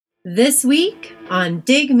This week on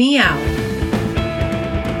Dig Me Out.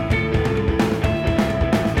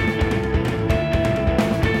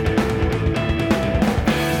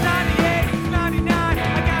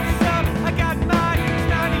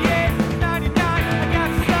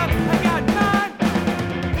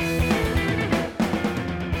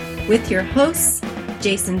 With your hosts,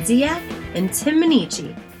 Jason Ziak and Tim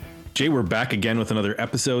Minichi. Jay, we're back again with another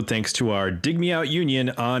episode thanks to our Dig Me Out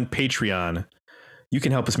Union on Patreon. You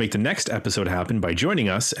can help us make the next episode happen by joining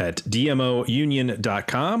us at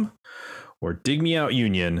dmounion.com or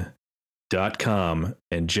digmeoutunion.com.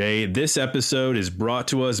 And Jay, this episode is brought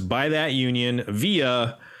to us by that union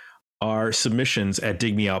via our submissions at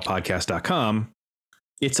digmeoutpodcast.com.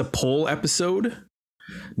 It's a poll episode.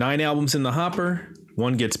 9 albums in the hopper.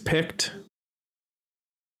 1 gets picked.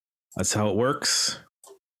 That's how it works.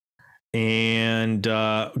 And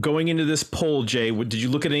going into this poll, Jay, did you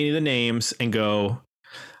look at any of the names and go,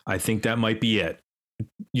 I think that might be it?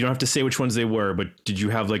 You don't have to say which ones they were, but did you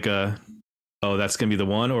have like that's going to be the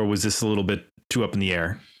one? Or was this a little bit too up in the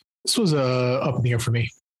air? This was up in the air for me.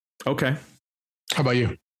 Okay. How about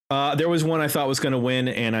you? There was one I thought was going to win,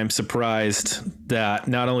 and I'm surprised that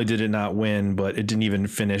not only did it not win, but it didn't even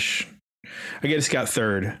finish. I guess it got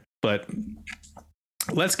third, but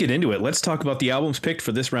let's get into it. Let's talk about the albums picked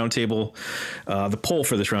for this roundtable, the poll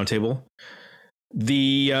for this roundtable.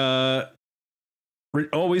 The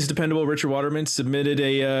always dependable Richard Waterman submitted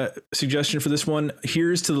a suggestion for this one.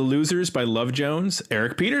 Here's to the Losers by Love Jones.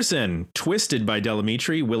 Eric Peterson, Twisted by Del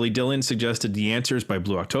Amitri. Willie Dillon suggested The Answers by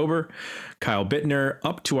Blue October. Kyle Bittner,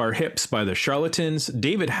 Up to Our Hips by the Charlatans.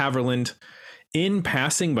 David Haverland, In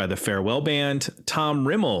Passing by the Farewell Band. Tom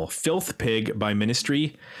Rimmel, Filth Pig by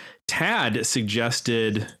Ministry. Tad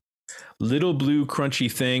suggested Little Blue Crunchy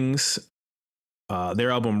Things,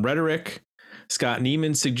 their album Rhetoric. Scott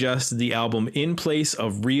Neiman suggested the album In Place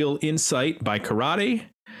of Real Insight by Karate.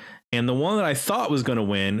 And the one that I thought was going to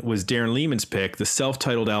win was Darren Lehman's pick, the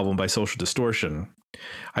self-titled album by Social Distortion.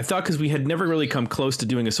 I thought because we had never really come close to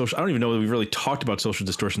doing I don't even know that we've really talked about Social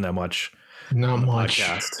Distortion that much. Not much.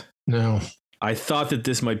 Podcast. No. I thought that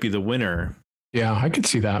this might be the winner. Yeah, I could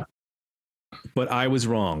see that. But I was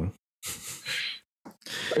wrong.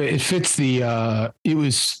 It fits the it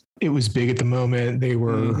was big at the moment. They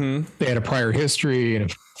had a prior history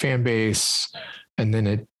and a fan base, and then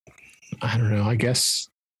it, I don't know, I guess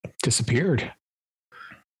disappeared.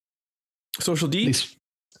 Social D? At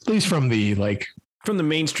least from the from the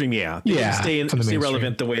mainstream, yeah. Stay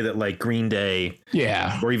relevant the way that like Green Day,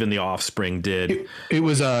 or even The Offspring did. It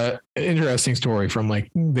was an interesting story from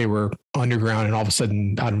like they were underground and all of a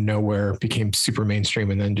sudden out of nowhere became super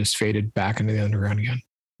mainstream and then just faded back into the underground again.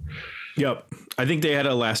 Yep, I think they had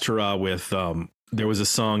a last hurrah with there was a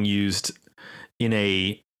song used in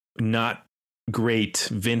a not great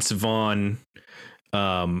Vince Vaughn.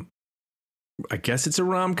 I guess it's a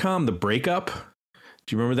rom-com, The Breakup.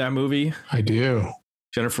 Do you remember that movie? I do.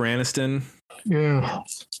 Jennifer Aniston. Yeah.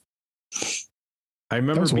 I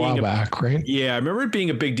remember that was being a while back, right? Yeah, I remember it being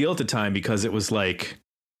a big deal at the time because it was like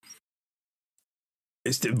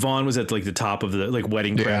Vaughn was at like the top of the like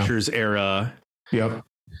Wedding Crashers era. Yep.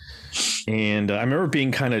 And I remember it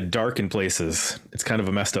being kind of dark in places. It's kind of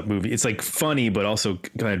a messed up movie. It's like funny, but also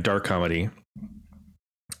kind of dark comedy.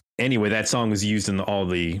 Anyway, that song was used in all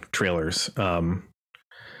the trailers.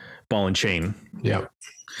 Ball and Chain. Yeah.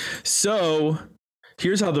 So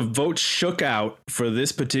here's how the votes shook out for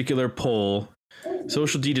this particular poll.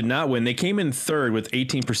 Social D did not win. They came in third with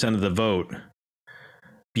 18% of the vote.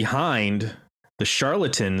 Behind the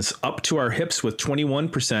Charlatans, Up to Our Hips with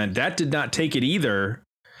 21%. That did not take it either.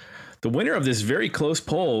 The winner of this very close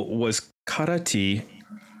poll was Karate,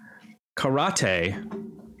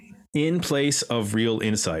 In Place of Real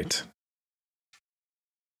Insight.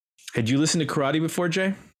 Had you listened to Karate before,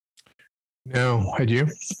 Jay? No. Had you?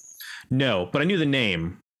 No, but I knew the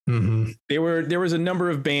name. Mm-hmm. There was a number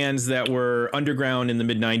of bands that were underground in the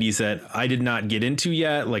mid 90s that I did not get into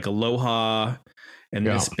yet, like Aloha and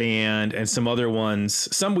this band and some other ones.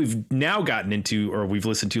 Some we've now gotten into or we've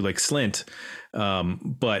listened to, like Slint.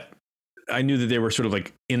 But I knew that they were sort of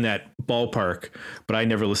like in that ballpark, but I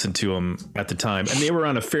never listened to them at the time. And they were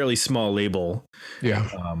on a fairly small label. Yeah.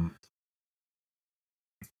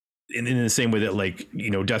 In the same way that, like, you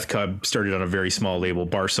know, Death Cub started on a very small label,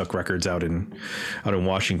 Barsuck Records out in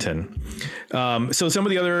Washington. So some of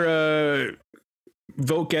the other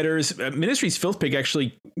vote getters, Ministry's Filth Pig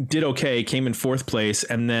actually did okay, came in fourth place,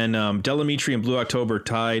 and then Del Amitri and Blue October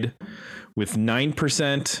tied with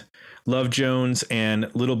 9%. Love Jones and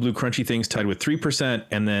Little Blue Crunchy Things tied with 3%,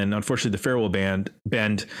 and then unfortunately the Farewell Band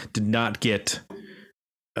did not get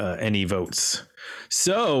any votes.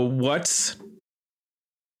 So what's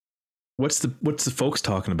the folks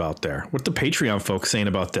talking about there? What the Patreon folks saying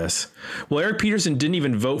about this? Well, Eric Peterson didn't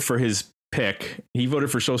even vote for his pick. He voted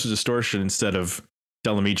for Social Distortion instead of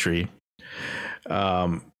Del Amitri.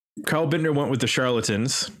 Carl Bittner went with the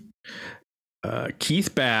Charlatans.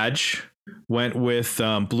 Keith Badge went with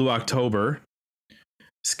Blue October.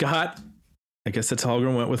 Scott, I guess that's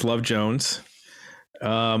Hallgren, went with Love Jones.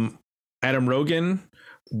 Adam Rogan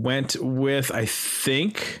went with, I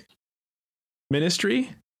think,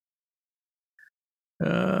 Ministry.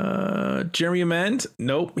 Jeremy Amend,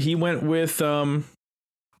 nope. He went with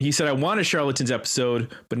he said, I want a Charlatans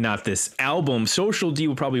episode, but not this album. Social D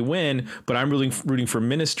will probably win, but I'm rooting for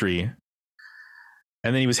Ministry.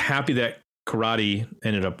 And then he was happy that Karate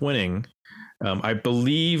ended up winning. I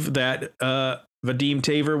believe that Vadim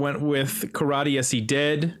Taver went with Karate, as he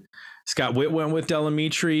did. Scott Witt went with Del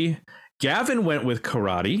Amitri. Gavin went with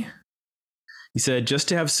Karate. He said, just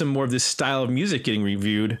to have some more of this style of music getting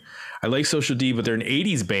reviewed. I like Social D, but they're an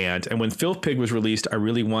 80s band. And when Filth Pig was released, I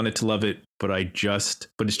really wanted to love it, but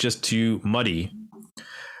it's just too muddy.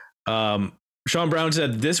 Sean Brown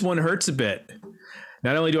said, this one hurts a bit.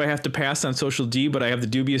 Not only do I have to pass on Social D, but I have the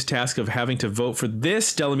dubious task of having to vote for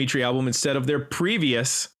this Del Amitri album instead of their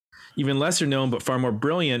previous, even lesser known, but far more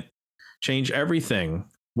brilliant, Change Everything,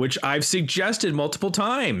 which I've suggested multiple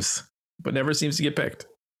times, but never seems to get picked.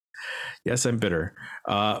 Yes, I'm bitter.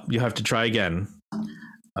 You'll have to try again.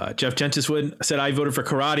 Jeff Gentiswood said, I voted for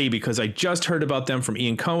Karate because I just heard about them from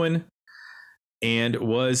Ian Cohen and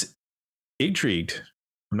was intrigued.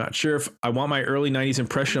 I'm not sure if I want my early 90s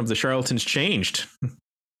impression of the Charlatans changed.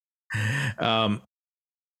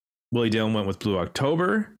 Willie Dillon went with Blue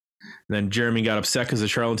October. And then Jeremy got upset because the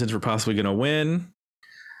Charlatans were possibly going to win.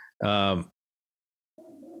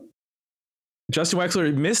 Justin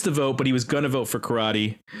Wexler missed the vote, but he was going to vote for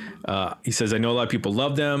Karate. He says, I know a lot of people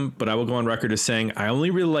love them, but I will go on record as saying I only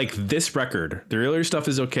really like this record. Their earlier stuff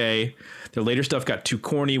is okay. Their later stuff got too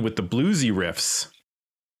corny with the bluesy riffs.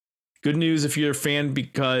 Good news if you're a fan,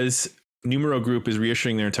 because Numero Group is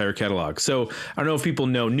reissuing their entire catalog. So I don't know if people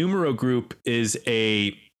know, Numero Group is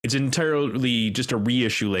it's entirely just a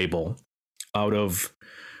reissue label out of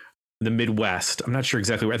the Midwest. I'm not sure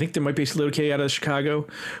exactly where. I think there might be a little K out of Chicago,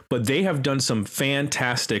 but they have done some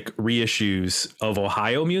fantastic reissues of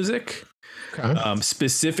Ohio music,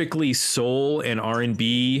 specifically soul and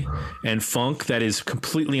R&B and funk that is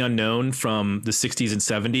completely unknown from the 60s and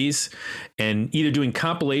 70s, and either doing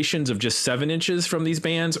compilations of just 7 inches from these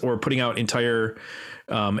bands or putting out entire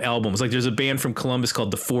albums. Like there's a band from Columbus called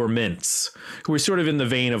the Four Mints, who are sort of in the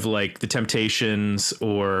vein of like the Temptations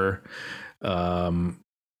or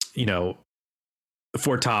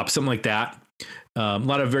Four Tops, something like that. A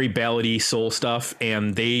lot of very ballady soul stuff,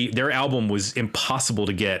 and their album was impossible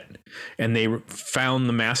to get, and they found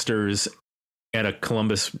the masters at a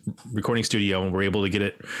Columbus recording studio and were able to get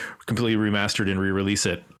it completely remastered and re-release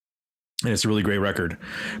it. And it's a really great record.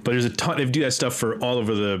 But there's a ton. They do that stuff for all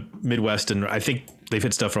over the Midwest, and I think they've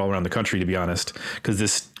hit stuff all around the country, to be honest, because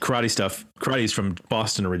this karate is from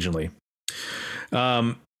Boston originally.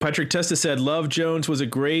 Patrick Testa said, Love Jones was a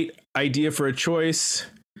great idea for a choice.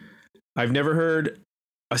 I've never heard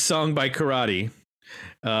a song by Karate.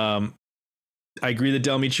 I agree that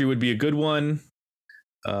Del Amitri would be a good one.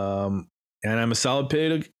 And I'm a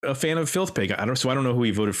fan of Filth Pig. I don't know who he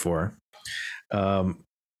voted for. Darren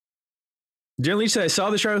Leach said, I saw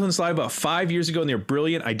the Charlatans live about 5 years ago and they're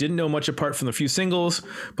brilliant. I didn't know much apart from the few singles,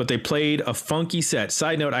 but they played a funky set.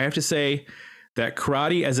 Side note, I have to say that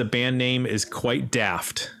Karate as a band name is quite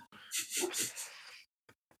daft.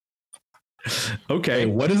 Okay. Hey,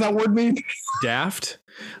 what does that word mean? Daft?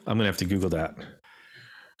 I'm going to have to Google that.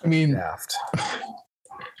 I mean, daft.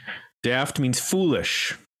 Daft means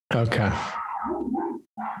foolish. Okay.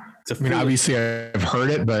 Obviously I've heard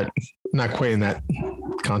it, but not quite in that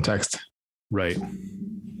context. Right.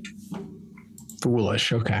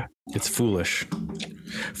 Foolish. Okay. It's foolish.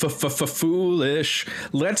 Foolish.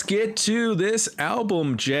 Let's get to this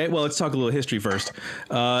album, Jay. Well, let's talk a little history first.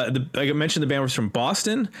 I mentioned the band was from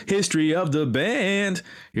Boston. History of the band.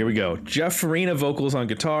 Here we go. Jeff Farina, vocals on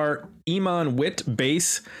guitar. Iman Witt,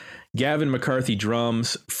 bass. Gavin McCarthy,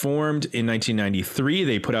 drums. Formed in 1993.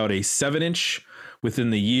 They put out a 7-inch within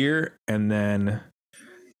the year. And then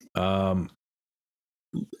at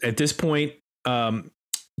this point,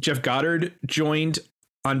 Jeff Goddard joined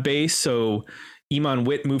on bass. So Iman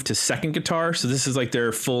Witt moved to second guitar. So this is like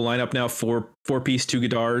their full lineup now, four-piece, 2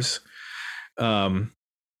 guitars.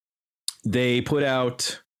 They put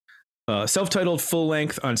out self-titled full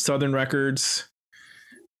length on Southern Records.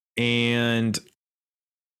 And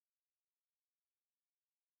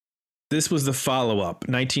this was the follow-up,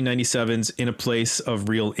 1997's In a Place of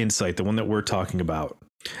Real Insight, the one that we're talking about.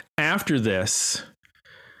 After this,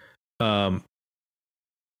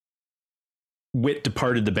 Whit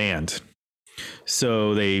departed the band.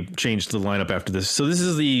 So they changed the lineup after this. So this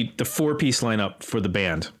is the 4-piece lineup for the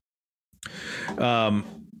band. And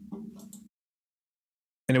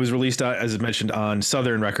it was released, as I mentioned, on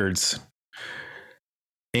Southern Records.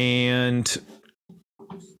 And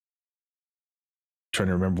trying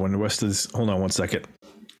to remember when the rest of this. Hold on one second.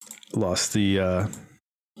 Lost the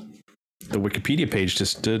Wikipedia page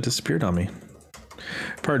just disappeared on me.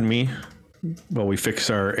 Pardon me. While we fix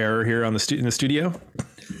our error here on in the studio.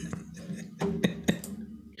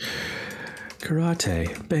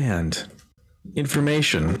 Karate band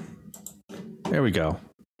information. There we go.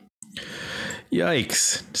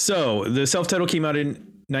 Yikes. So the self-titled came out in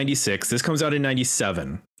 96. This comes out in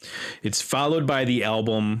 97. It's followed by the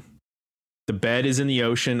album The Bed is in the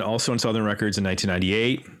Ocean, also on Southern Records in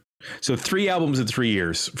 1998. So 3 albums in 3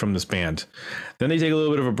 years from this band. Then they take a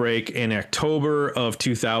little bit of a break. In October of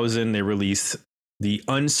 2000, they release the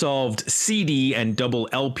Unsolved CD and double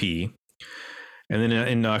LP. And then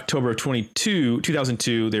in October of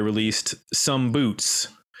 2002, they released Some Boots.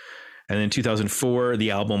 And then in 2004,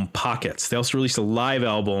 the album Pockets. They also released a live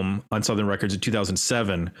album on Southern Records in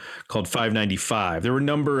 2007 called 595. There were a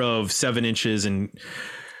number of 7 inches and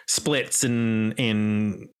splits and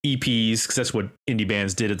EPs, because that's what indie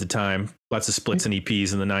bands did at the time. Lots of splits and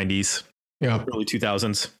EPs in the 90s, early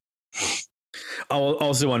 2000s.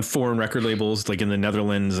 Also on foreign record labels like in the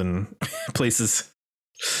Netherlands and places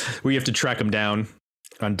where you have to track them down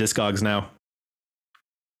on Discogs now.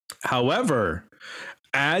 However,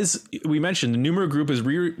 as we mentioned, the Numero Group is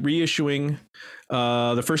reissuing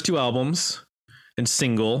the first 2 albums and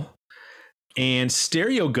single, and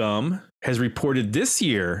Stereogum has reported this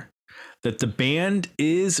year that the band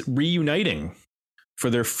is reuniting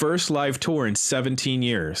for their first live tour in 17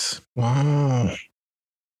 years. Wow.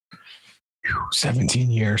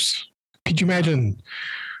 17 years. Could you imagine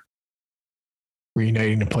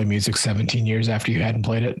reuniting to play music 17 years after you hadn't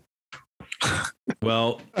played it?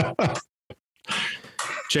 Well,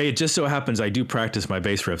 Jay, it just so happens I do practice my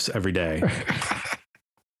bass riffs every day.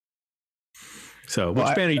 So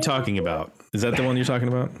which band are you talking about? Is that the one you're talking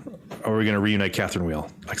about? Or are we going to reunite Catherine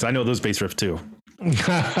Wheel? Because I know those bass riffs too.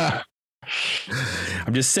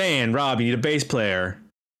 I'm just saying, Rob, you need a bass player.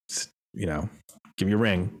 You know, give me a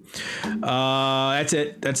ring. That's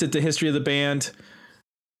it. That's it. The history of the band.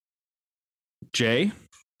 Jay,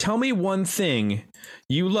 tell me one thing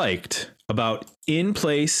you liked about In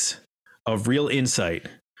Place of Real Insight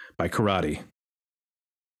by Karate.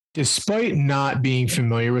 Despite not being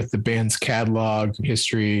familiar with the band's catalog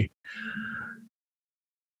history,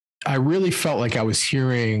 I really felt like I was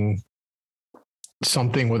hearing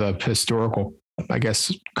something with a historical, I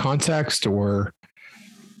guess, context, or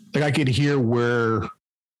like I could hear where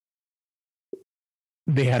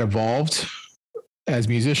they had evolved as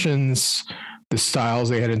musicians, the styles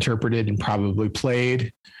they had interpreted and probably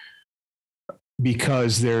played,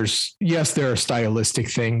 because there are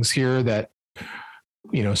stylistic things here that,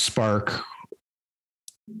 spark,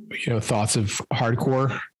 thoughts of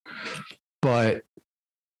hardcore, but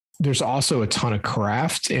there's also a ton of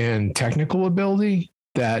craft and technical ability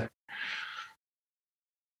that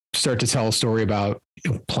start to tell a story about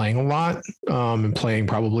playing a lot, and playing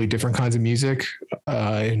probably different kinds of music,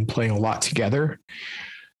 and playing a lot together.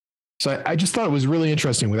 So I just thought it was really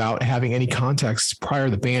interesting without having any context prior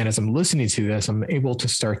to the band. As I'm listening to this, I'm able to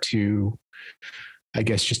start to, I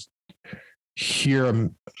guess, just hear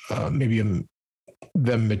them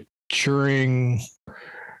maturing,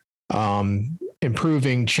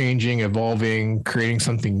 improving, changing, evolving, creating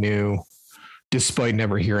something new, despite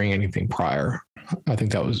never hearing anything prior. I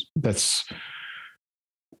think that's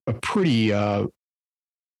a pretty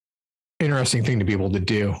interesting thing to be able to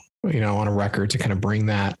do, on a record, to kind of bring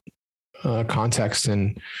that context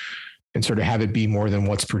and sort of have it be more than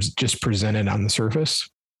what's just presented on the surface.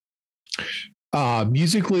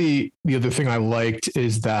 Musically, the other thing I liked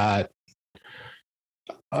is that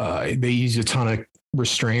they use a ton of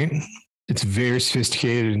restraint. It's very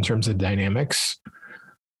sophisticated in terms of dynamics.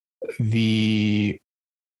 They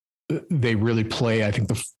really play, I think,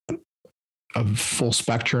 a full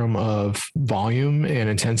spectrum of volume and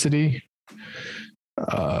intensity.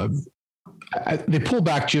 They pull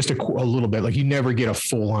back just a little bit. Like, you never get a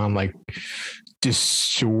full on, like,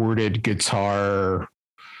 distorted guitar,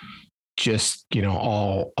 just,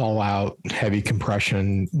 all out heavy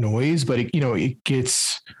compression noise, but it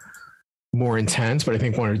gets more intense. But I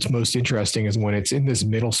think when it's most interesting is when it's in this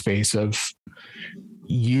middle space of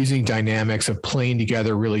using dynamics of playing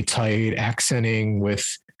together really tight, accenting with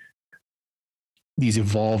these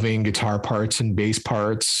evolving guitar parts and bass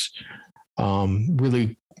parts.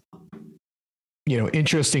 Really,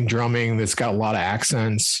 interesting drumming that's got a lot of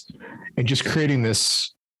accents, and just creating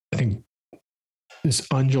this, I think, this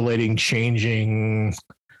undulating, changing,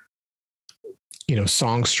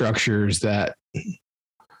 song structures that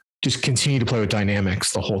just continue to play with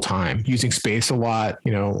dynamics the whole time, using space a lot,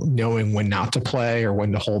 knowing when not to play or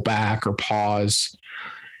when to hold back or pause.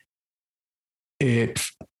 It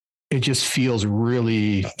just feels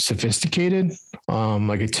really sophisticated.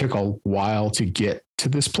 Like it took a while to get to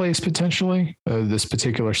this place, potentially, this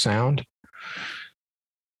particular sound,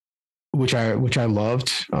 which I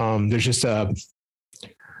loved. There's just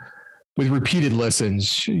with repeated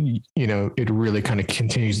listens, it really kind of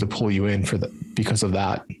continues to pull you in because of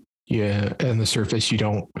that. Yeah. And the surface, you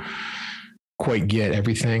don't quite get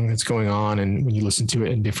everything that's going on. And when you listen to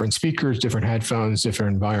it in different speakers, different headphones,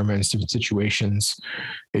 different environments, different situations,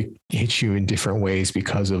 it hits you in different ways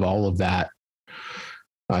because of all of that.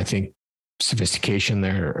 I think sophistication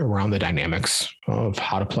there around the dynamics of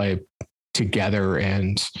how to play together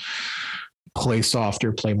and play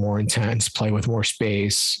softer, play more intense, play with more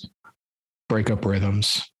space, break up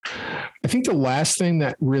rhythms. I think the last thing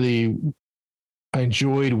that really I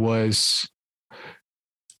enjoyed was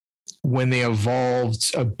when they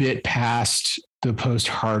evolved a bit past the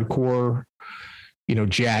post-hardcore,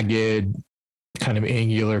 jagged, kind of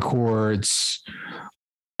angular chords,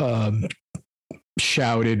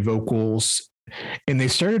 shouted vocals, and they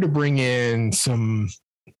started to bring in some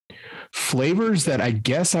flavors that I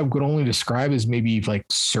guess I would only describe as maybe like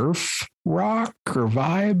surf rock or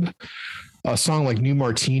vibe. A song like New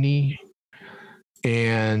Martini,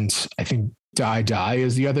 and I think Die Die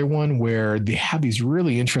is the other one, where they have these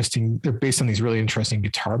really interesting, they're based on these really interesting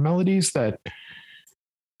guitar melodies that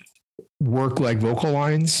work like vocal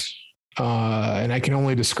lines. And I can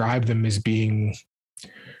only describe them as being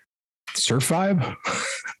surf vibe.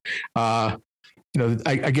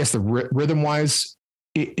 I guess the rhythm wise,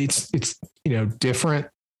 it's different.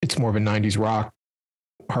 It's more of a 90s rock,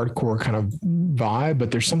 hardcore kind of vibe,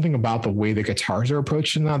 but there's something about the way the guitars are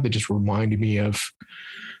approached in that just reminded me of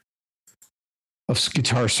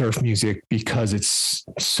guitar surf music, because it's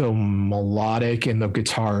so melodic and the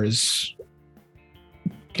guitar is,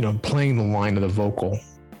 playing the line of the vocal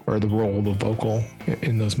or the role of the vocal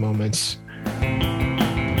in those moments.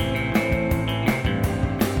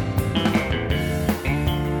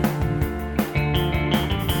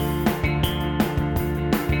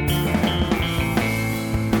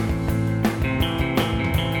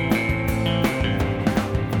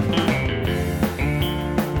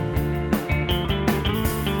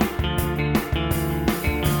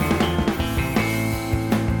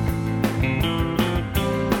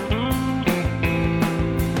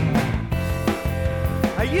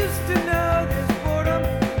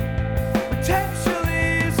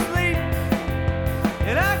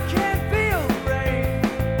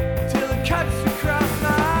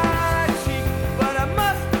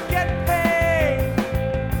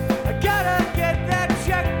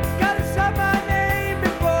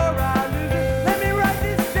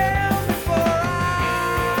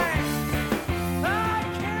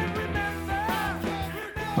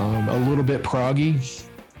 Bit proggy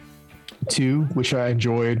too, which I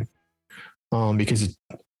enjoyed, because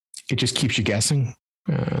it just keeps you guessing,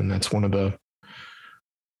 and that's one of the,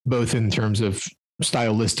 both in terms of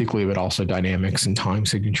stylistically, but also dynamics and time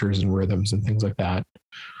signatures and rhythms and things like that.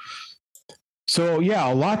 So yeah,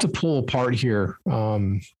 a lot to pull apart here,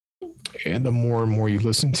 and the more and more you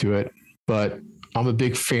listen to it. But I'm a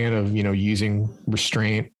big fan of using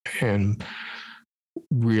restraint and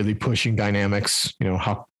really pushing dynamics.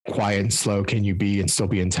 How quiet and slow can you be and still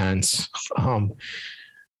be intense?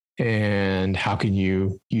 And how can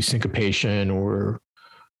you use syncopation or,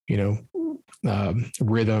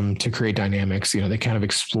 rhythm to create dynamics? They kind of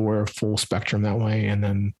explore a full spectrum that way. And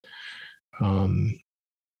then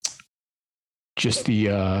just the,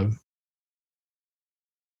 I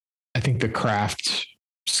think the craft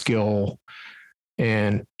skill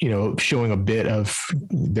and, showing a bit of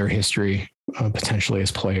their history potentially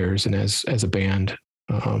as players and as a band,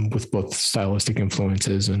 with both stylistic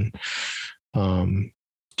influences and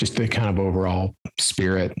just the kind of overall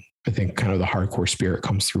spirit. I think kind of the hardcore spirit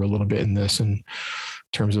comes through a little bit in this, in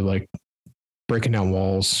terms of like breaking down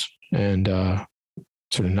walls and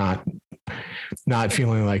sort of not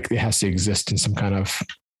feeling like it has to exist in some kind of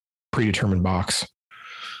predetermined box.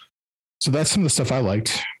 So that's some of the stuff I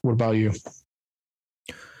liked. What about you?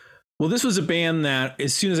 Well, this was a band that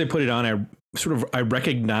as soon as I put it on, I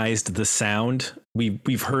recognized the sound.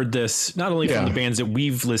 We've heard this not only from the bands that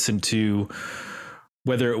we've listened to,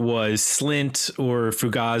 whether it was Slint or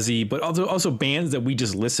Fugazi, but also bands that we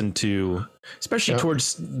just listened to, especially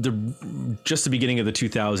towards the beginning of the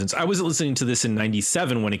 2000s. I wasn't listening to this in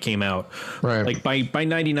 97 when it came out. Right. Like by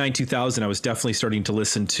 99, 2000, I was definitely starting to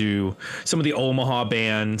listen to some of the Omaha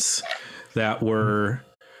bands that were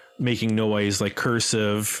making noise, like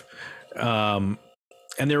Cursive. And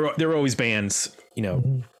there were always bands,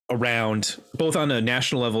 around, both on a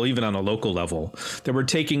national level, even on a local level, that were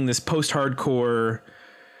taking this post-hardcore,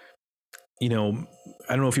 I don't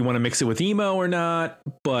know if you want to mix it with emo or not,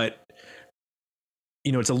 but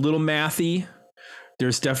it's a little mathy.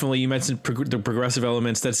 There's definitely, you mentioned the progressive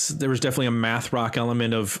elements. There was definitely a math rock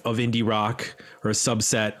element of indie rock, or a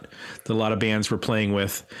subset that a lot of bands were playing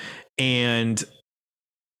with, and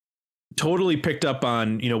totally picked up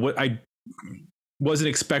on, what I wasn't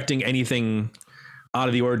expecting anything out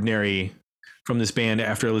of the ordinary from this band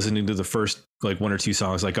after listening to the first like one or two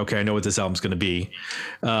songs. Like, okay, I know what this album's going to be.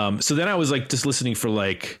 So then I was like just listening for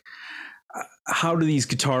like, how do these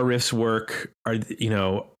guitar riffs work? One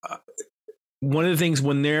of the things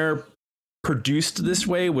when they're produced this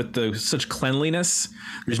way with such cleanliness,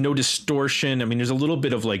 there's no distortion. I mean, there's a little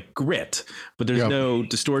bit of like grit, but there's no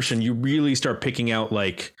distortion. You really start picking out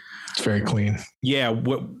like, it's very clean. Yeah.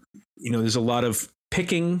 There's a lot of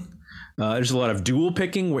picking. There's a lot of dual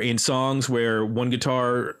picking where in songs where one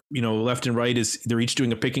guitar, left and right they're each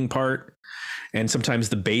doing a picking part. And sometimes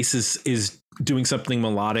the bass is doing something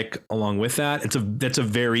melodic along with that. That's a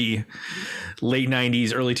very late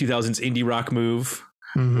 90s, early 2000s indie rock move,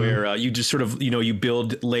 where you just sort of, you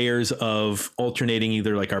build layers of alternating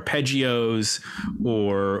either like arpeggios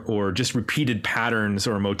or just repeated patterns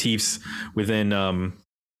or motifs within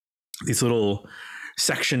these little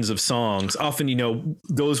sections of songs. Often,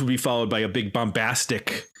 those would be followed by a big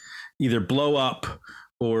bombastic either blow up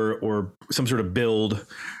or some sort of build.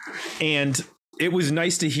 And it was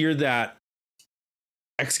nice to hear that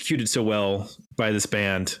executed so well by this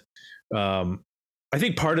band. I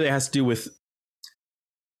think part of it has to do with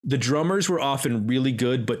the drummers were often really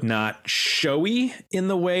good, but not showy in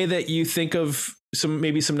the way that you think of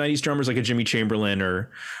maybe some 90s drummers like a Jimmy Chamberlin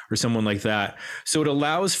or someone like that. So it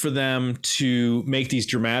allows for them to make these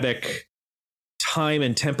dramatic time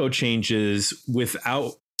and tempo changes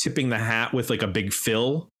without tipping the hat with like a big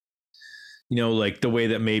fill, like the way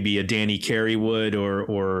that maybe a Danny Carey would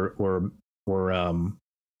or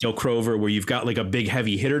Joe Crover, where you've got like a big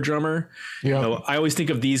heavy hitter drummer. Yeah. I always think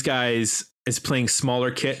of these guys as playing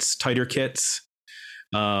smaller kits, tighter kits.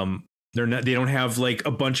 They don't have like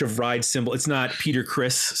a bunch of ride cymbal. It's not Peter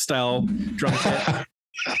Criss style drum kit.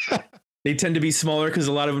 They tend to be smaller because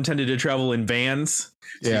a lot of them tended to travel in vans.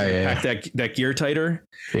 So pack that gear tighter.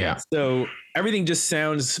 Yeah. So everything just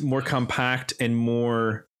sounds more compact and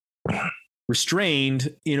more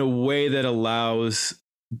restrained in a way that allows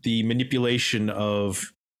the manipulation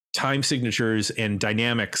of time signatures and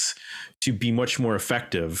dynamics to be much more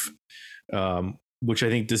effective, which I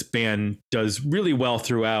think this band does really well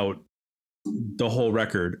throughout the whole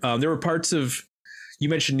record. There were parts of, you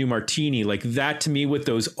mentioned New Martini, like that to me with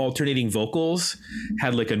those alternating vocals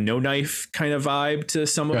had like a No Knife kind of vibe to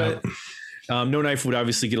some of it. No Knife would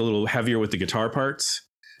obviously get a little heavier with the guitar parts.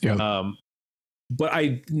 Yeah. But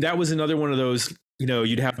that was another one of those,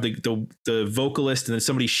 you'd have the vocalist and then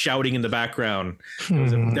somebody shouting in the background.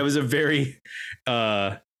 That was a very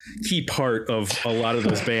key part of a lot of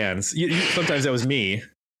those bands. Sometimes that was me.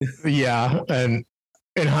 Yeah. And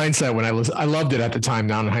in hindsight, when I loved it at the time.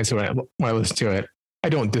 Now in hindsight, when I listen to it, I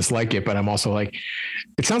don't dislike it, but I'm also like,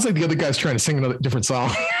 it sounds like the other guy's trying to sing another different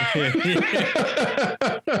song.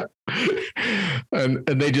 and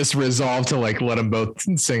they just resolve to like let them both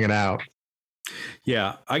sing it out.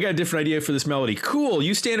 Yeah, I got a different idea for this melody. Cool,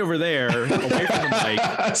 you stand over there away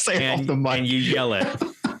from the mic, and you yell it.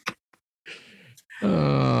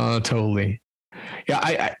 Totally.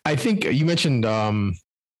 Yeah, I think you mentioned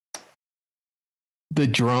the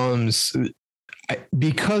drums,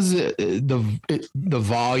 because the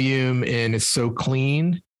volume and it's so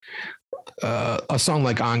clean. A song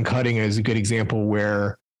like On Cutting is a good example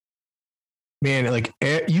where, man, like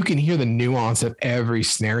you can hear the nuance of every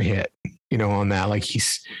snare hit, on that. Like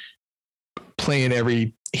he's playing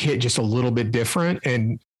every hit just a little bit different.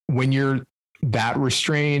 And when you're that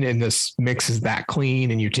restrained and this mix is that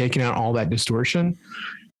clean and you're taking out all that distortion,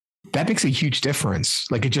 that makes a huge difference.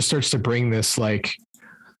 Like it just starts to bring this like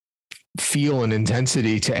feel and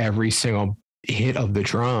intensity to every single hit of the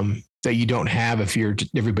drum that you don't have if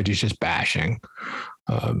everybody's just bashing.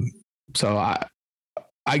 So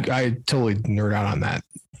I totally nerd out on that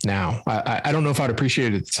now. I don't know if I'd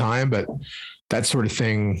appreciate it at the time, but that sort of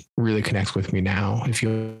thing really connects with me now. It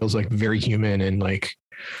feels like very human and like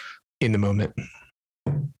in the moment.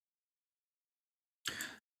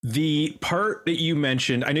 The part that you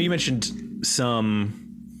mentioned, I know you mentioned some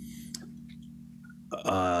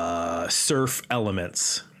surf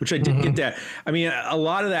elements, which I did get that. I mean, a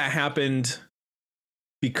lot of that happened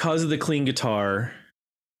because of the clean guitar,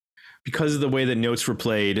 because of the way that notes were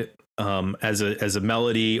played as a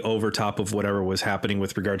melody over top of whatever was happening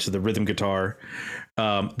with regards to the rhythm guitar.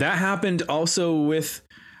 That happened also with,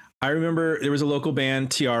 I remember there was a local band,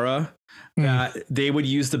 Tiara, that they would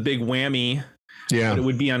use the big whammy. Yeah. But it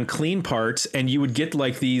would be on clean parts, and you would get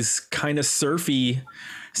like these kind of surfy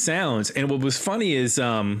sounds. And what was funny is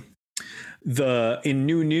in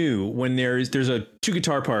New when there's a 2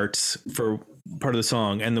 guitar parts for part of the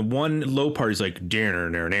song, and the one low part is like,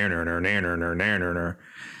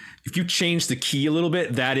 if you change the key a little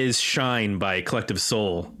bit, that is Shine by Collective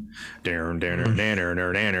Soul. Like,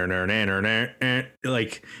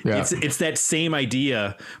 it's that same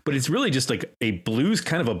idea, but it's really just like a blues,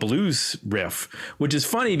 kind of a blues riff, which is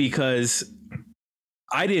funny because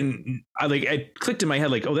I clicked in my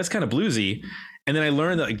head like, oh, that's kind of bluesy. And then I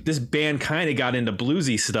learned that like this band kind of got into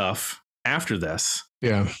bluesy stuff after this.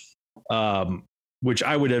 Yeah. Which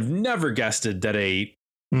I would have never guessed that a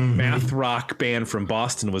math rock band from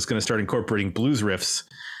Boston was going to start incorporating blues riffs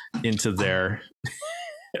into their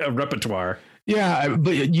repertoire. Yeah,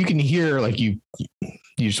 but you can hear, like you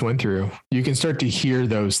just went through, you can start to hear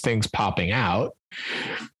those things popping out.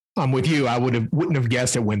 With you, I wouldn't have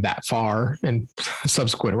guessed it went that far in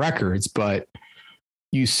subsequent records, but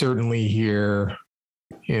you certainly hear,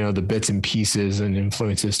 the bits and pieces and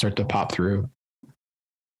influences start to pop through.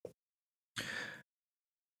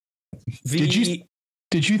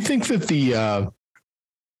 Did you think that the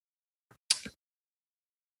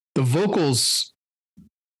vocals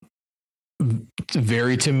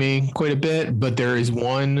vary to me quite a bit, but there is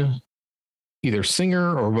one either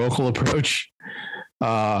singer or vocal approach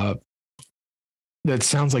that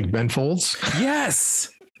sounds like Ben Folds? Yes.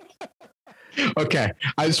 Okay.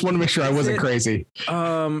 I just want to make sure I wasn't crazy.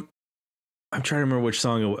 I'm trying to remember which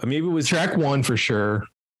song it was. Maybe it was track 1 for sure.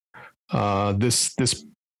 This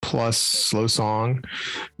plus slow song,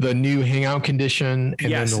 the new Hangout Condition,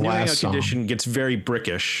 and then the last Hangout song. Condition gets very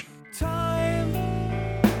brickish. Time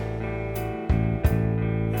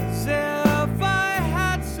as if I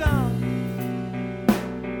had some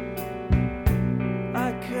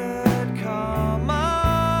I could come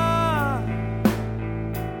on.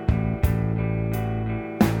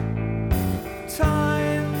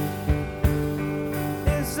 Time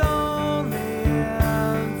is only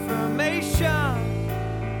information.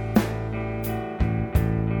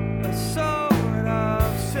 A sort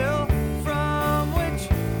of silk from which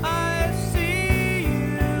I see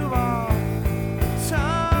you all the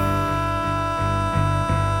time.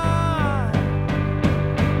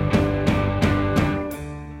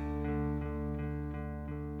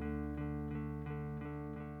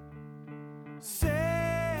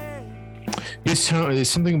 Say His tone, there's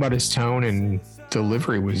something about his tone and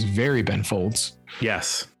delivery was very Ben Folds.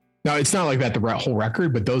 Yes. Now, it's not like that the whole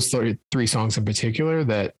record, but those 3 songs in particular,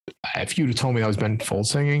 that if you'd have told me that was Ben Folds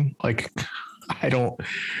singing, like, I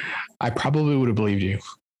probably would have believed you.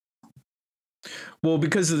 Well,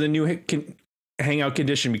 because of the new Hangout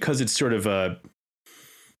Condition, because it's sort of a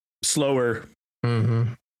slower.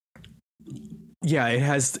 Mm-hmm. Yeah, it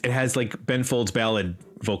has like Ben Folds ballad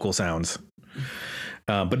vocal sounds.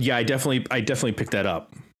 But yeah, I definitely picked that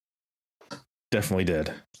up. Definitely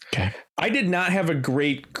did. Okay. I did not have a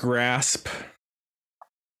great grasp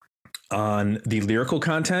on the lyrical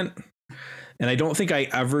content, and I don't think I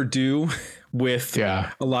ever do with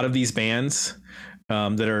a lot of these bands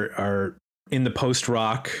that are in the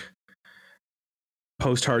post-rock,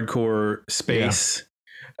 post-hardcore space.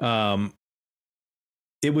 Yeah.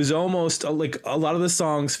 It was almost like a lot of the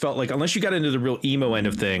songs felt like, unless you got into the real emo end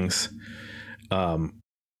of things,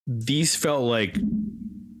 these felt like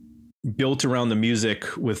built around the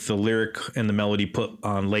music with the lyric and the melody put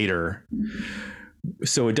on later.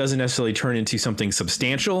 So it doesn't necessarily turn into something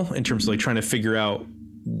substantial in terms of like trying to figure out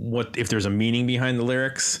what, if there's a meaning behind the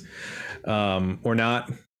lyrics or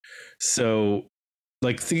not. So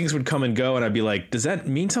like things would come and go and I'd be like, does that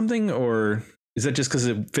mean something? Or is that just because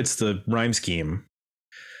it fits the rhyme scheme?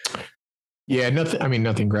 Yeah,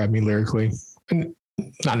 nothing grabbed me lyrically, and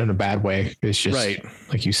not in a bad way. It's just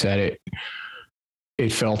like you said,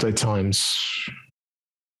 it felt at times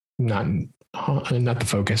not the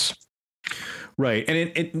focus. Right. And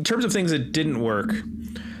in terms of things that didn't work,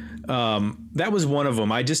 That was one of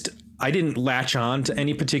them. I didn't latch on to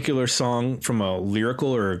any particular song from a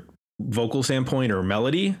lyrical or vocal standpoint or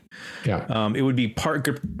melody. Yeah. It would be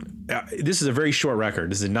this is a very short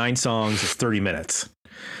record. This is 9 songs. It's 30 minutes.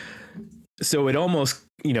 So it almost,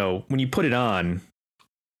 when you put it on,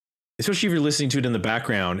 especially if you're listening to it in the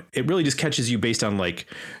background, it really just catches you based on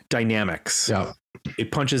like dynamics. Yeah.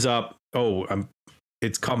 It punches up.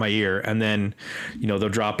 It's caught my ear. And then, they'll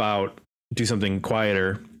drop out, do something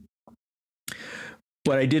quieter.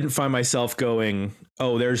 But I didn't find myself going,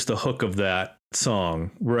 oh, there's the hook of that song,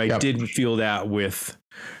 where I did feel that with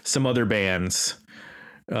some other bands.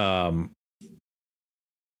 I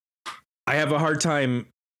have a hard time,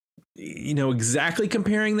 exactly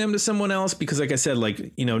comparing them to someone else, because like I said,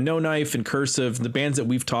 like, No Knife and Cursive, the bands that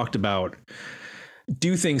we've talked about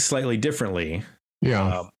do things slightly differently.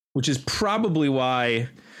 Yeah. Which is probably why,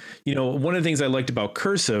 one of the things I liked about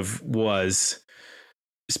Cursive was,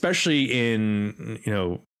 especially in,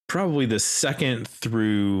 probably the 2nd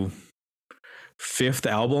through 5th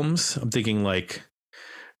albums, I'm thinking like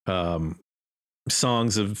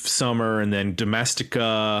Songs of Summer, and then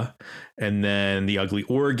Domestica, and then The Ugly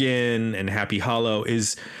Organ and Happy Hollow,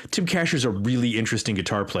 is Tim Kasher's a really interesting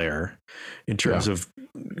guitar player in terms of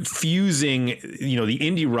fusing, the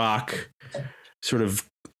indie rock sort of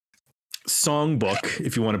songbook,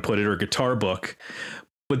 if you want to put it, or guitar book,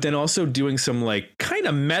 but then also doing some like kind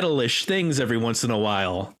of metalish things every once in a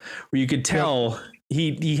while, where you could tell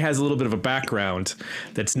he has a little bit of a background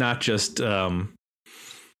that's not just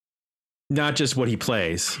what he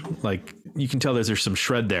plays. Like, you can tell there's some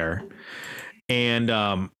shred there. And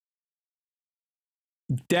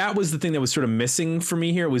that was the thing that was sort of missing for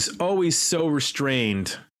me here. It was always so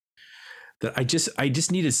restrained that I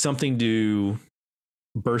just needed something to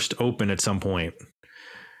burst open at some point.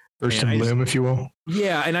 Burst and bloom, if you will.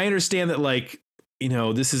 Yeah. And I understand that, like,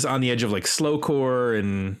 this is on the edge of like slowcore,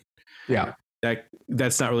 and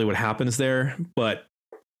that's not really what happens there. But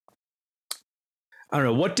I don't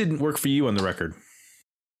know, what didn't work for you on the record?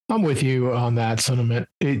 I'm with you on that sentiment.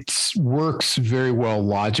 It works very well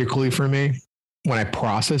logically for me. When I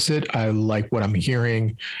process it, I like what I'm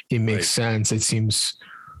hearing. It makes sense. It seems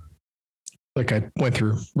like I went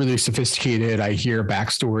through really sophisticated. I hear a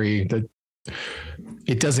backstory that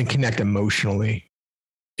it doesn't connect emotionally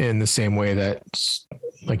in the same way that,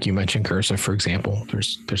 like you mentioned, Cursive, for example.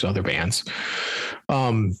 There's other bands.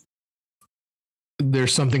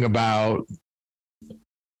 There's something about,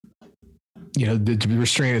 the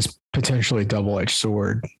restraint is potentially a double-edged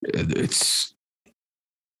sword. It's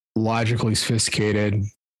logically sophisticated,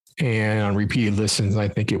 and on repeated listens, I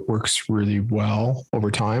think it works really well over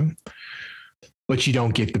time. But you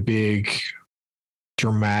don't get the big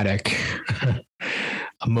dramatic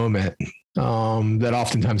moment that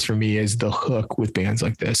oftentimes for me is the hook with bands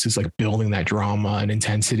like this, is like building that drama and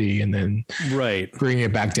intensity, and then bringing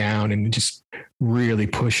it back down and just really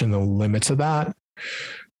pushing the limits of that.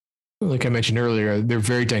 Like I mentioned earlier, they're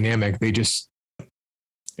very dynamic.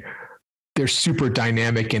 They're super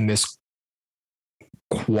dynamic in this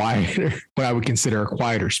quieter, what I would consider a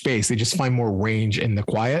quieter space. They just find more range in the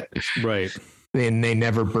quiet. Right. And they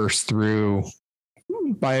never burst through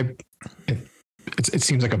by, it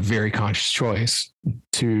seems like a very conscious choice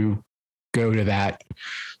to go to that,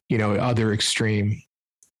 other extreme.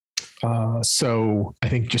 So I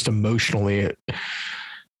think just emotionally,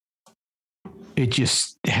 it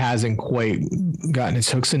just hasn't quite gotten its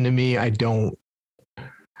hooks into me. I don't,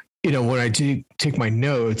 when I take my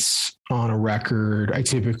notes on a record, I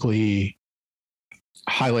typically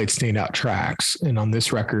highlight standout tracks. And on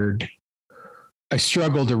this record, I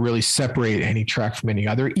struggle to really separate any track from any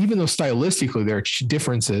other, even though stylistically there are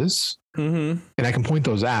differences, and I can point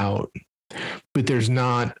those out, but there's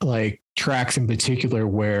not like tracks in particular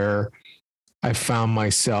where I found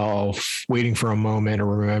myself waiting for a moment or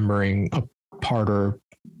remembering a part or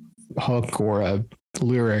hook or a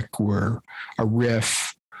lyric or a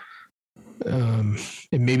riff. And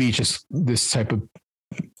maybe just this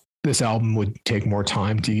album would take more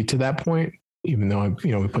time to get to that point, even though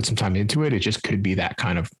we put some time into it. It just could be that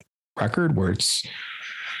kind of record where it's,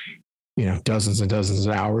 dozens and dozens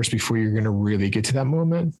of hours before you're going to really get to that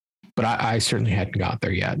moment. But I certainly hadn't got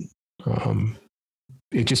there yet.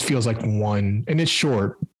 It just feels like one, and it's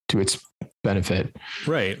short to its benefit.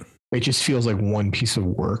 Right. It just feels like one piece of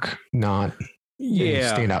work, not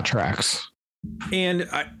standout tracks. And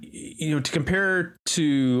to compare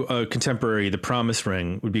to a contemporary, The Promise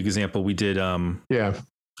Ring would be an example. We did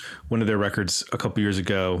one of their records a couple years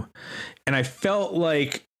ago, and I felt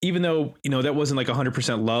like, even though that wasn't like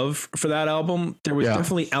 100% love for that album, there was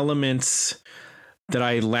definitely elements that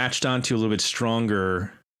I latched onto a little bit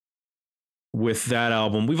stronger with that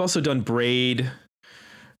album. We've also done Braid,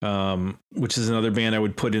 which is another band I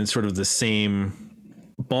would put in sort of the same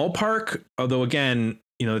ballpark. Although again,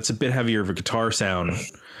 it's a bit heavier of a guitar sound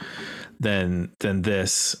than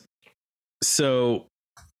this. So,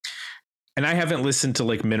 and I haven't listened to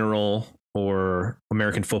like Mineral or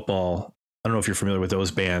American Football. I don't know if you're familiar with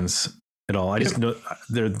those bands at all. I just know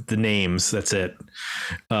they're the names. That's it.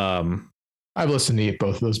 I've listened to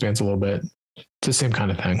both of those bands a little bit. It's the same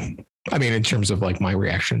kind of thing. I mean, in terms of like my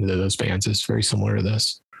reaction to those bands is very similar to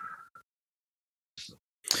this.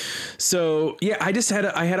 So yeah,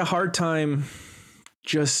 I had a hard time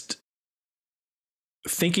just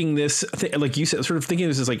thinking this, like you said, sort of thinking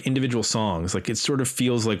this as like individual songs. Like it sort of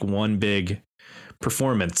feels like one big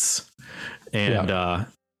performance. And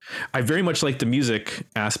I very much like the music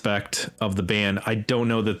aspect of the band. I don't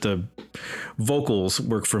know that the vocals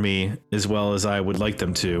work for me as well as I would like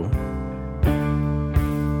them to.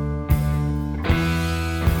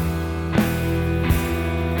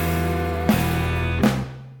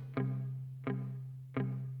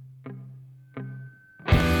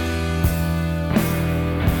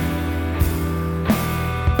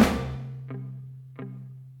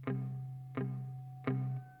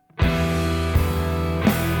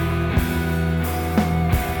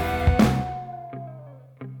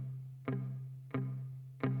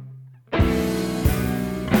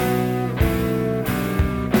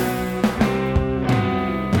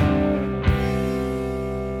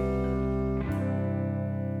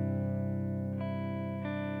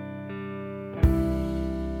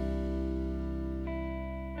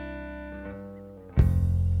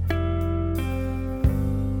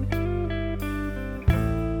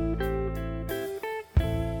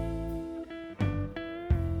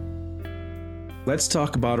 Let's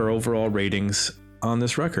talk about our overall ratings on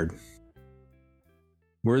this record.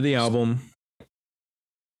 Worthy album,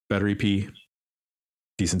 better EP,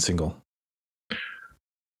 decent single.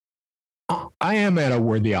 I am at a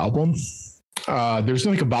worthy album. There's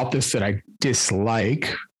nothing about this that I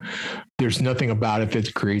dislike. There's nothing about it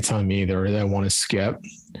that grates on me or that I want to skip.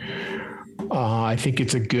 I think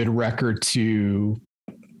it's a good record to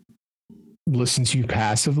listen to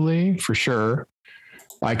passively, for sure.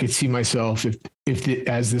 I could see myself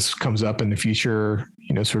as this comes up in the future,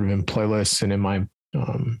 sort of in playlists and in my,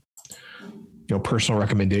 personal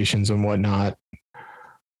recommendations and whatnot.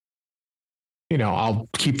 I'll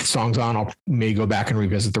keep the songs on. I may go back and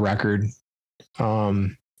revisit the record.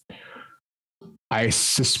 I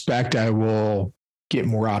suspect I will get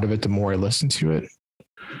more out of it the more I listen to it.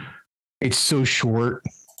 It's so short.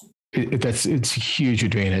 It's a huge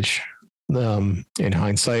advantage. In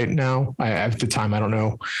hindsight now, at the time, I don't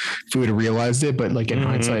know if we would have realized it, but like in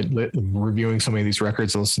hindsight, reviewing so many of these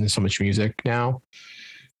records, listening to so much music now,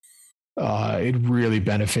 it really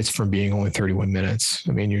benefits from being only 31 minutes.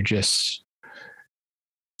 I mean, you're just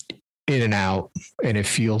in and out, and it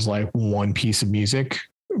feels like one piece of music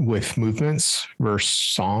with movements versus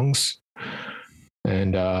songs.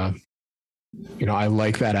 And, I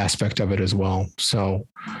like that aspect of it as well. So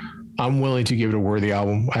I'm willing to give it a worthy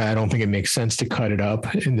album. I don't think it makes sense to cut it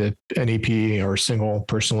up into an EP or a single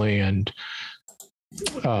personally. And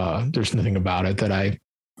there's nothing about it that I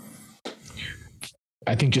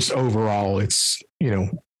think just overall it's,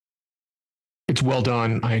 it's well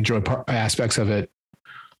done. I enjoy aspects of it.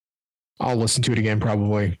 I'll listen to it again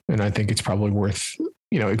probably. And I think it's probably worth,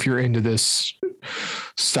 if you're into this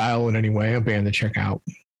style in any way, a band to check out.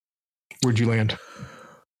 Where'd you land?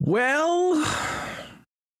 Well,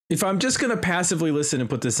 if I'm just going to passively listen and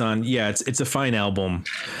put this on, yeah, it's a fine album.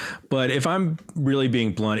 But if I'm really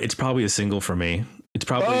being blunt, it's probably a single for me. It's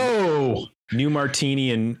probably New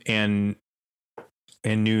Martini and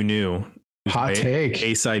New. Hot take.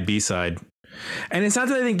 A-side, B-side. And it's not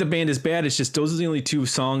that I think the band is bad. It's just those are the only two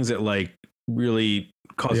songs that like really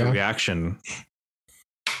cause a reaction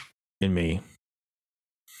in me.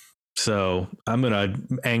 So I'm going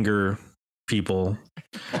to anger people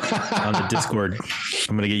on the Discord.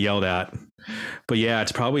 I'm going to get yelled at. But yeah,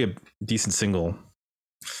 it's probably a decent single.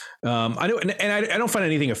 I don't find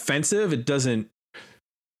anything offensive. It doesn't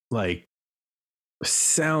like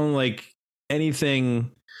sound like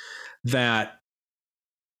anything that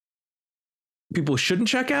people shouldn't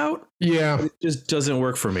check out. Yeah. It just doesn't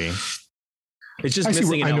work for me. It's just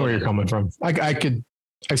missing. I know where you're coming from.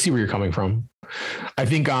 I see where you're coming from. I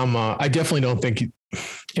think I definitely don't think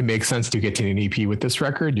it makes sense to get to an EP with this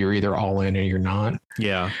record. You're either all in or you're not.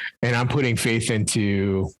 Yeah. And I'm putting faith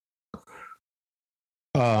into,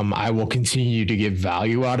 I will continue to get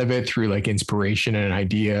value out of it through like inspiration and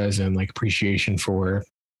ideas and like appreciation for,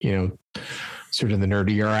 sort of the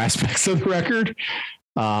nerdier aspects of the record.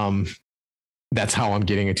 that's how I'm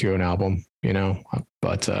getting into an album,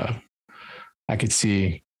 but I could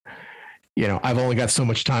see, I've only got so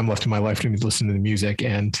much time left in my life to listen to the music,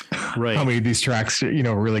 and Right. how many of these tracks, are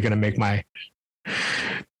really going to make my,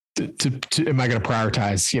 am I going to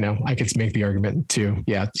prioritize? I could make the argument too.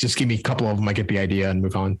 Yeah. Just give me a couple of them. I get the idea and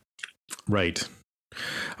move on. Right.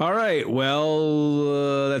 All right.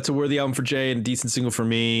 Well, that's a worthy album for Jay and a decent single for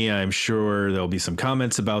me. I'm sure there'll be some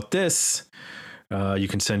comments about this. You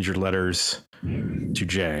can send your letters to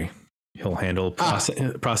Jay. He'll handle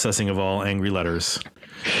processing of all angry letters.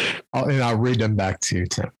 I'll read them back to you,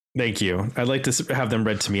 Tim. Thank you. I'd like to have them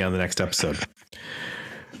read to me on the next episode.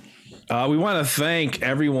 We want to thank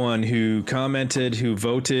everyone who commented, who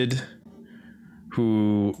voted,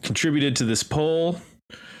 who contributed to this poll.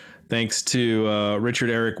 Thanks to Richard,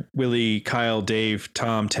 Eric, Willie, Kyle, Dave,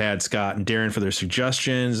 Tom, Tad, Scott, and Darren for their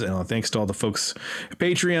suggestions. And thanks to all the folks at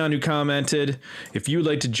Patreon who commented. If you would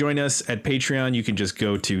like to join us at Patreon, you can just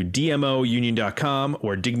go to dmounion.com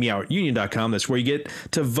or digmeoutunion.com. That's where you get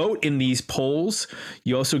to vote in these polls.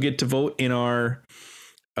 You also get to vote in our...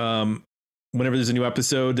 whenever there's a new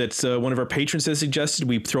episode that's one of our patrons has suggested,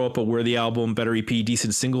 we throw up a worthy album, better EP,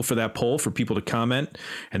 decent single for that poll for people to comment.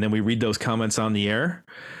 And then we read those comments on the air.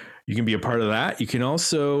 You can be a part of that. You can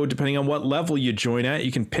also, depending on what level you join at,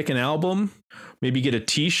 you can pick an album, maybe get a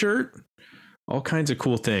t-shirt, all kinds of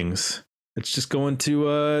cool things. It's just going to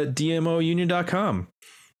dmounion.com.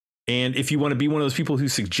 And if you want to be one of those people who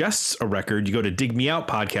suggests a record, you go to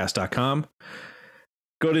digmeoutpodcast.com.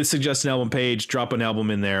 Go to the suggested album page, drop an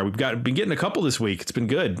album in there. We've been getting a couple this week. It's been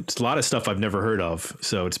good. It's a lot of stuff I've never heard of.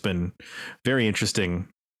 So it's been very interesting.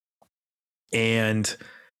 And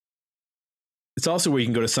it's also where you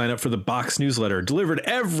can go to sign up for the Box newsletter, delivered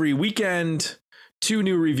every weekend. 2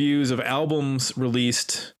 new reviews of albums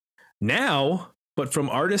released now, but from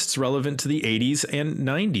artists relevant to the 80s and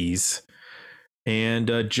 90s.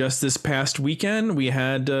 And just this past weekend, we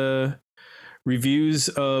had reviews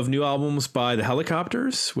of new albums by the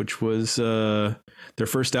Helicopters, which was their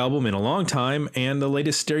first album in a long time, and the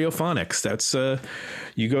latest Stereophonics. That's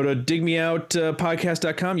you go to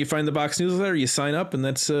digmeoutpodcast.com, you find the Box newsletter, you sign up, and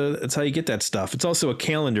that's how you get that stuff. It's also a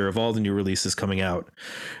calendar of all the new releases coming out,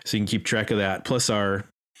 so you can keep track of that, plus our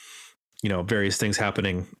various things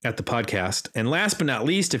happening at the podcast. And last but not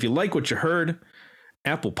least, if you like what you heard,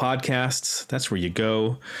 Apple Podcasts, that's where you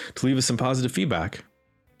go to leave us some positive feedback.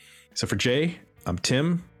 So for Jay, I'm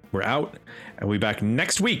Tim. We're out, and we'll be back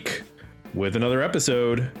next week with another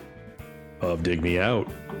episode of Dig Me Out.